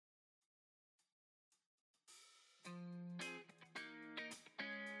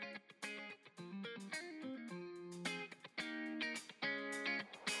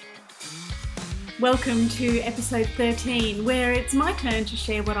Welcome to episode 13, where it's my turn to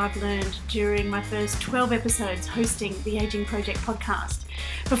share what I've learned during my first 12 episodes hosting the Aging Project podcast.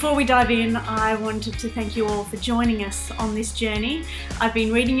 Before we dive in, I wanted to thank you all for joining us on this journey. I've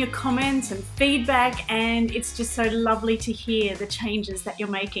been reading your comments and feedback, and it's just so lovely to hear the changes that you're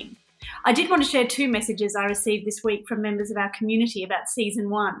making. I did want to share two messages I received this week from members of our community about season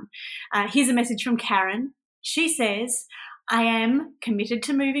 1. Here's a message from Karen. She says, I am committed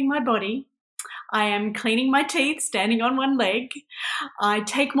to moving my body. I am cleaning my teeth, standing on one leg. I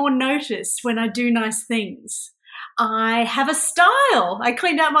take more notice when I do nice things. I have a style. I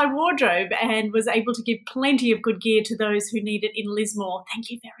cleaned out my wardrobe and was able to give plenty of good gear to those who need it in Lismore. Thank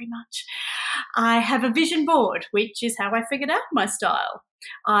you very much. I have a vision board, which is how I figured out my style.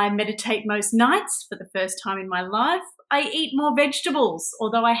 I meditate most nights for the first time in my life. I eat more vegetables,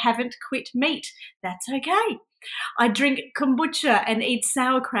 although I haven't quit meat. That's okay. I drink kombucha and eat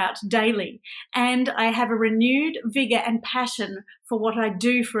sauerkraut daily, and I have a renewed vigour and passion for what I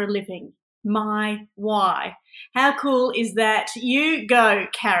do for a living. My why. How cool is that? You go,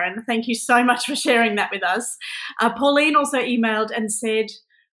 Karen. Thank you so much for sharing that with us. Pauline also emailed and said,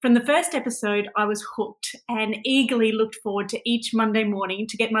 from the first episode, I was hooked and eagerly looked forward to each Monday morning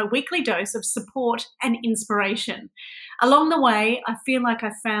to get my weekly dose of support and inspiration. Along the way, I feel like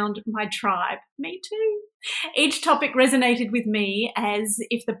I found my tribe. Me too. Each topic resonated with me as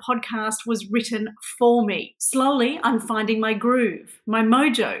if the podcast was written for me. Slowly, I'm finding my groove, my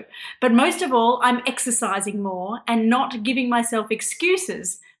mojo. But most of all, I'm exercising more and not giving myself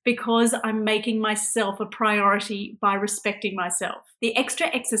excuses because I'm making myself a priority by respecting myself. The extra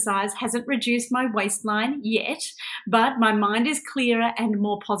exercise hasn't reduced my waistline yet, but my mind is clearer and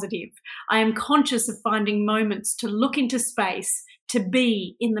more positive. I am conscious of finding moments to look into space, to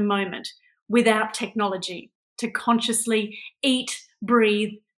be in the moment without technology, to consciously eat,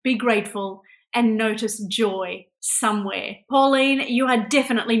 breathe, be grateful, and notice joy somewhere. Pauline, you are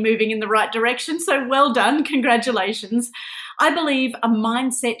definitely moving in the right direction, so well done. Congratulations. I believe a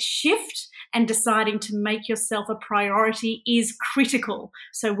mindset shift and deciding to make yourself a priority is critical,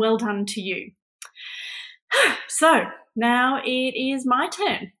 so well done to you. So now it is my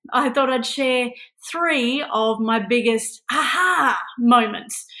turn. I thought I'd share 3 of my biggest aha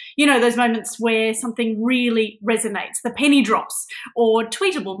moments. You know, those moments where something really resonates, the penny drops, or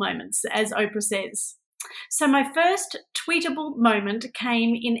tweetable moments, as Oprah says. So my first tweetable moment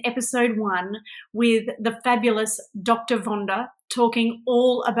came in episode 1 with the fabulous Dr. Vonda talking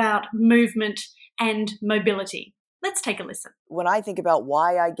all about movement and mobility. Let's take a listen. When I think about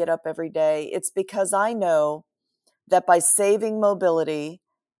why I get up every day, it's because I know that by saving mobility,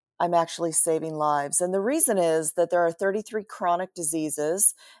 I'm actually saving lives. And the reason is that there are 33 chronic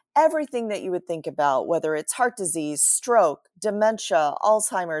diseases, everything that you would think about, whether it's heart disease, stroke, dementia,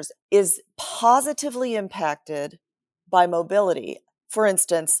 Alzheimer's, is positively impacted by mobility. For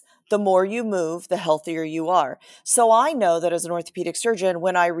instance, the more you move, the healthier you are. So I know that as an orthopedic surgeon,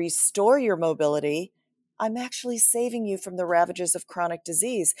 when I restore your mobility, I'm actually saving you from the ravages of chronic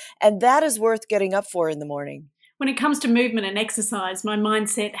disease. And that is worth getting up for in the morning. When it comes to movement and exercise, my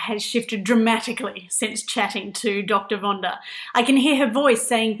mindset has shifted dramatically since chatting to Dr. Vonda. I can hear her voice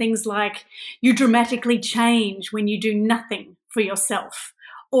saying things like, you dramatically change when you do nothing for yourself.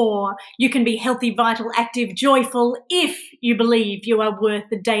 Or you can be healthy, vital, active, joyful if you believe you are worth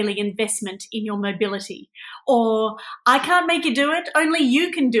the daily investment in your mobility. Or I can't make you do it, only you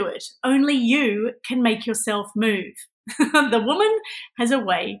can do it. Only you can make yourself move. The woman has a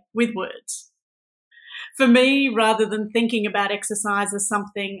way with words. For me, rather than thinking about exercise as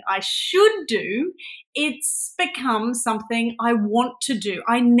something I should do, it's become something I want to do,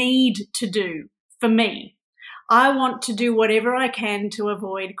 I need to do for me. I want to do whatever I can to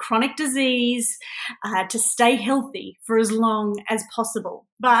avoid chronic disease, to stay healthy for as long as possible.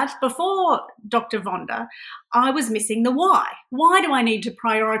 But before Dr. Vonda, I was missing the why. Why do I need to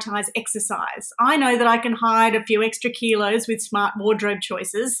prioritize exercise? I know that I can hide a few extra kilos with smart wardrobe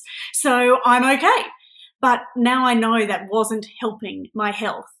choices, so I'm okay. But now I know that wasn't helping my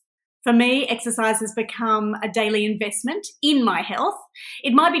health. For me, exercise has become a daily investment in my health.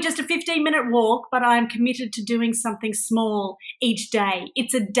 It might be just a 15-minute walk, but I'm committed to doing something small each day.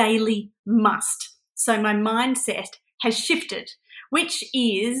 It's a daily must. So my mindset has shifted, which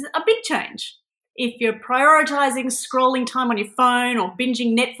is a big change. If you're prioritizing scrolling time on your phone or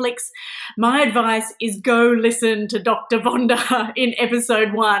binging Netflix, my advice is go listen to Dr. Vonda in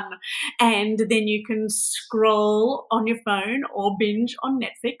episode 1, and then you can scroll on your phone or binge on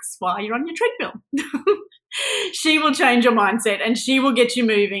Netflix while you're on your treadmill. She will change your mindset and she will get you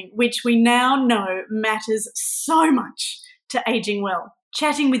moving, which we now know matters so much to aging well.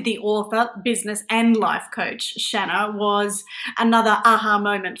 Chatting with the author, business and life coach, Shanna, was another aha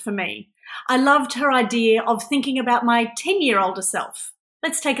moment for me. I loved her idea of thinking about my 10-year-older self.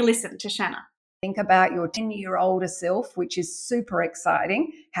 Let's take a listen to Shanna. Think about your 10-year-older self, which is super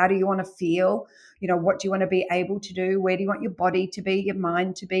exciting. How do you want to feel? What do you want to be able to do? Where do you want your body to be, your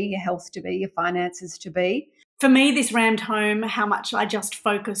mind to be, your health to be, your finances to be? For me, this rammed home how much I just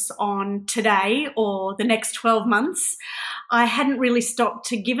focus on today or the next 12 months. I hadn't really stopped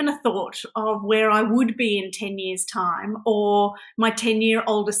to give a thought of where I would be in 10 years' time or my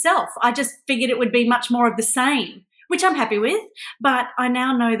 10-year-older self. I just figured it would be much more of the same, which I'm happy with, but I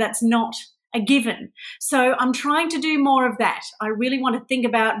now know that's not a given. So I'm trying to do more of that. I really want to think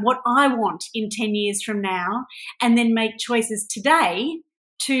about what I want in 10 years from now and then make choices today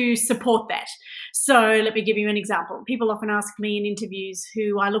to support that. So let me give you an example. People often ask me in interviews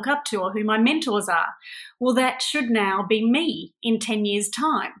who I look up to or who my mentors are. Well, that should now be me in 10 years'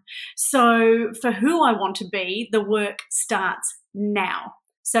 time. So for who I want to be, the work starts now.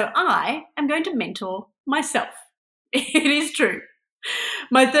 So I am going to mentor myself. It is true.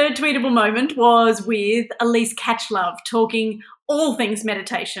 My third tweetable moment was with Elise Catchlove talking all things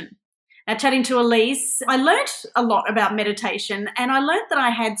meditation. Now, chatting to Elise, I learnt a lot about meditation, and I learnt that I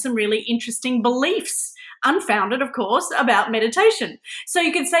had some really interesting beliefs, unfounded, of course, about meditation. So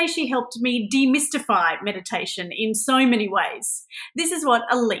you could say she helped me demystify meditation in so many ways. This is what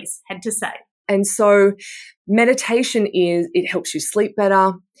Elise had to say. And so meditation it helps you sleep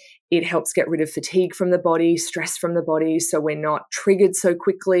better. It helps get rid of fatigue from the body, stress from the body, so we're not triggered so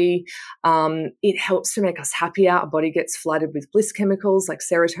quickly. It helps to make us happier. Our body gets flooded with bliss chemicals like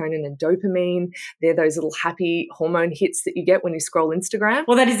serotonin and dopamine. They're those little happy hormone hits that you get when you scroll Instagram.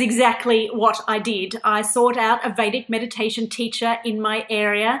 Well, that is exactly what I did. I sought out a Vedic meditation teacher in my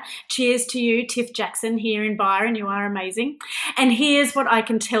area. Cheers to you, Tiff Jackson, here in Byron. You are amazing. And here's what I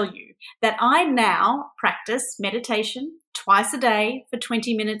can tell you, that I now practice meditation twice a day for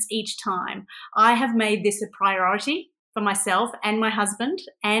 20 minutes each time. I have made this a priority for myself and my husband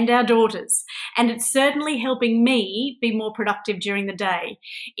and our daughters. And it's certainly helping me be more productive during the day.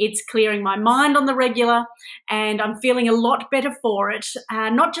 It's clearing my mind on the regular, and I'm feeling a lot better for it,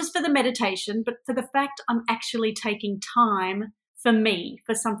 not just for the meditation, but for the fact I'm actually taking time for me,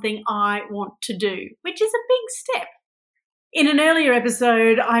 for something I want to do, which is a big step. In an earlier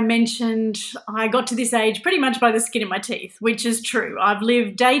episode, I mentioned I got to this age pretty much by the skin of my teeth, which is true. I've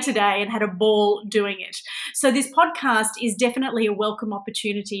lived day to day and had a ball doing it. So this podcast is definitely a welcome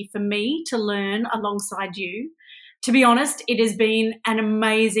opportunity for me to learn alongside you. To be honest, it has been an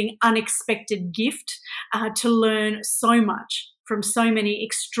amazing, unexpected gift to learn so much from so many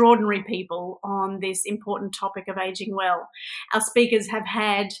extraordinary people on this important topic of aging well. Our speakers have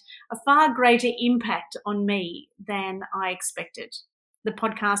had a far greater impact on me than I expected. The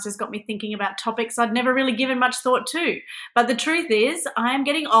podcast has got me thinking about topics I'd never really given much thought to. But the truth is, I am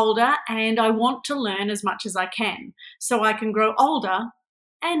getting older and I want to learn as much as I can so I can grow older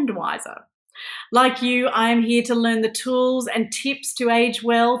and wiser. Like you, I am here to learn the tools and tips to age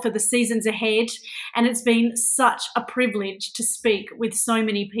well for the seasons ahead, and it's been such a privilege to speak with so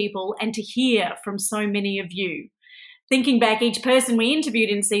many people and to hear from so many of you. Thinking back, each person we interviewed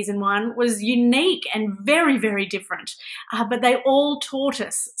in season 1 was unique and very, very different, but they all taught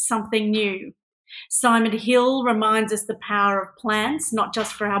us something new. Simon Hill reminds us the power of plants, not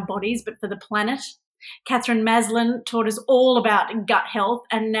just for our bodies, but for the planet. Catherine Maslin taught us all about gut health,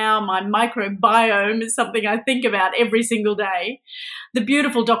 and now my microbiome is something I think about every single day. The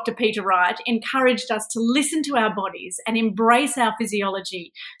beautiful Dr. Peter Wright encouraged us to listen to our bodies and embrace our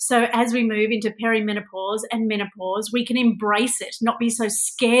physiology. So as we move into perimenopause and menopause, we can embrace it, not be so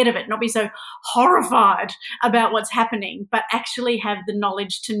scared of it, not be so horrified about what's happening, but actually have the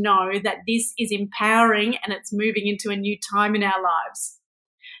knowledge to know that this is empowering and it's moving into a new time in our lives.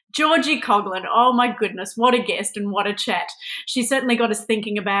 Georgie Coughlin, oh my goodness, what a guest and what a chat. She certainly got us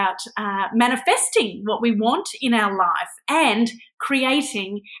thinking about manifesting what we want in our life and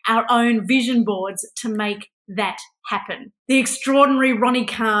creating our own vision boards to make that happen. The extraordinary Ronnie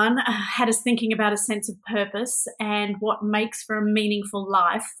Khan had us thinking about a sense of purpose and what makes for a meaningful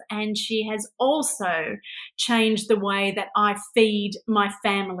life, and she has also changed the way that I feed my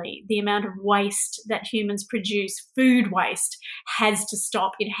family. The amount of waste that humans produce, food waste, has to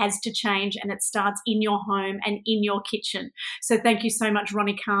stop. It has to change, and it starts in your home and in your kitchen. So thank you so much,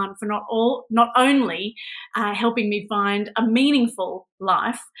 Ronnie Khan, for not only helping me find a meaningful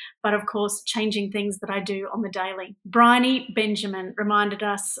life, but of course changing things that I do on the daily. Bryony Benjamin reminded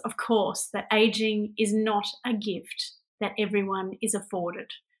us, of course, that aging is not a gift that everyone is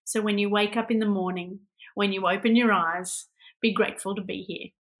afforded. So when you wake up in the morning, when you open your eyes, be grateful to be here.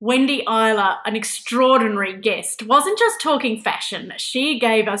 Wendy Eiler, an extraordinary guest, wasn't just talking fashion. She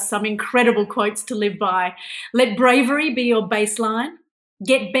gave us some incredible quotes to live by. Let bravery be your baseline.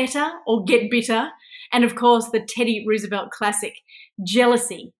 Get better or get bitter. And of course, the Teddy Roosevelt classic,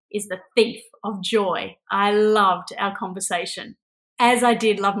 jealousy is the thief of joy. I loved our conversation. As I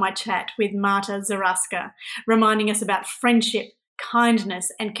did love my chat with Marta Zaraska, reminding us about friendship,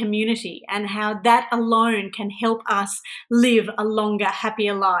 kindness and community, and how that alone can help us live a longer,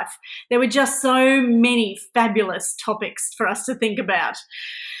 happier life. There were just so many fabulous topics for us to think about.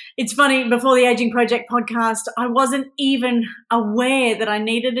 It's funny, before the Aging Project podcast, I wasn't even aware that I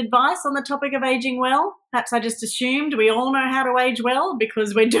needed advice on the topic of aging well. Perhaps I just assumed we all know how to age well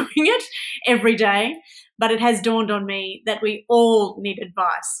because we're doing it every day. But it has dawned on me that we all need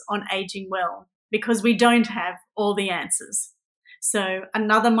advice on aging well because we don't have all the answers. So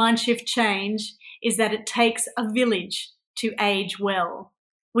another mindshift change is that it takes a village to age well.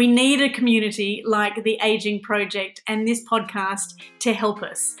 We need a community like the Aging Project and this podcast to help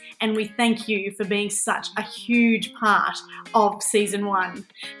us. And we thank you for being such a huge part of season 1.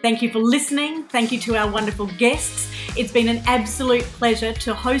 Thank you for listening. Thank you to our wonderful guests. It's been an absolute pleasure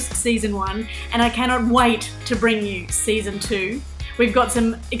to host season 1, and I cannot wait to bring you season 2. We've got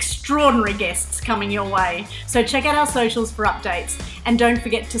some extraordinary guests coming your way. So check out our socials for updates, and don't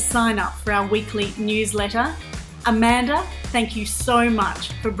forget to sign up for our weekly newsletter. Amanda, thank you so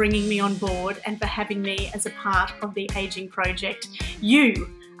much for bringing me on board and for having me as a part of the Aging Project. You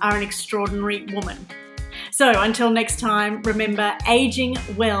are an extraordinary woman. So until next time, remember, aging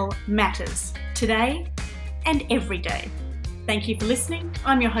well matters today and every day. Thank you for listening.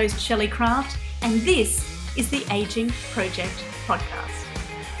 I'm your host, Shelley Craft, and this is the Aging Project podcast.